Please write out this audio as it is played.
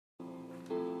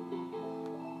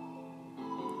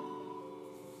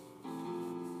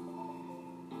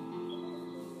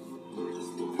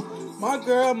My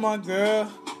girl,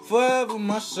 forever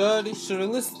my shawty. Should've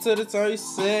listened to the time you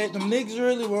said. Them niggas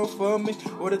really won't for me.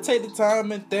 Would've take the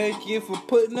time and thank you for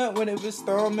putting up when it was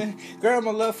storming. Girl,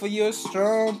 my love for you is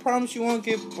strong. Promise you won't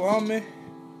give up on me.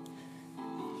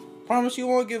 Promise you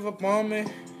won't give up on me.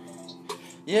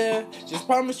 Yeah, just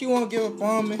promise you won't give up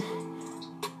on me.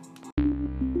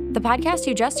 The podcast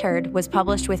you just heard was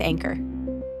published with Anchor.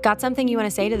 Got something you want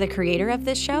to say to the creator of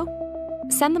this show?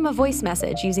 Send them a voice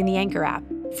message using the Anchor app,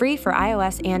 free for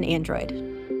iOS and Android.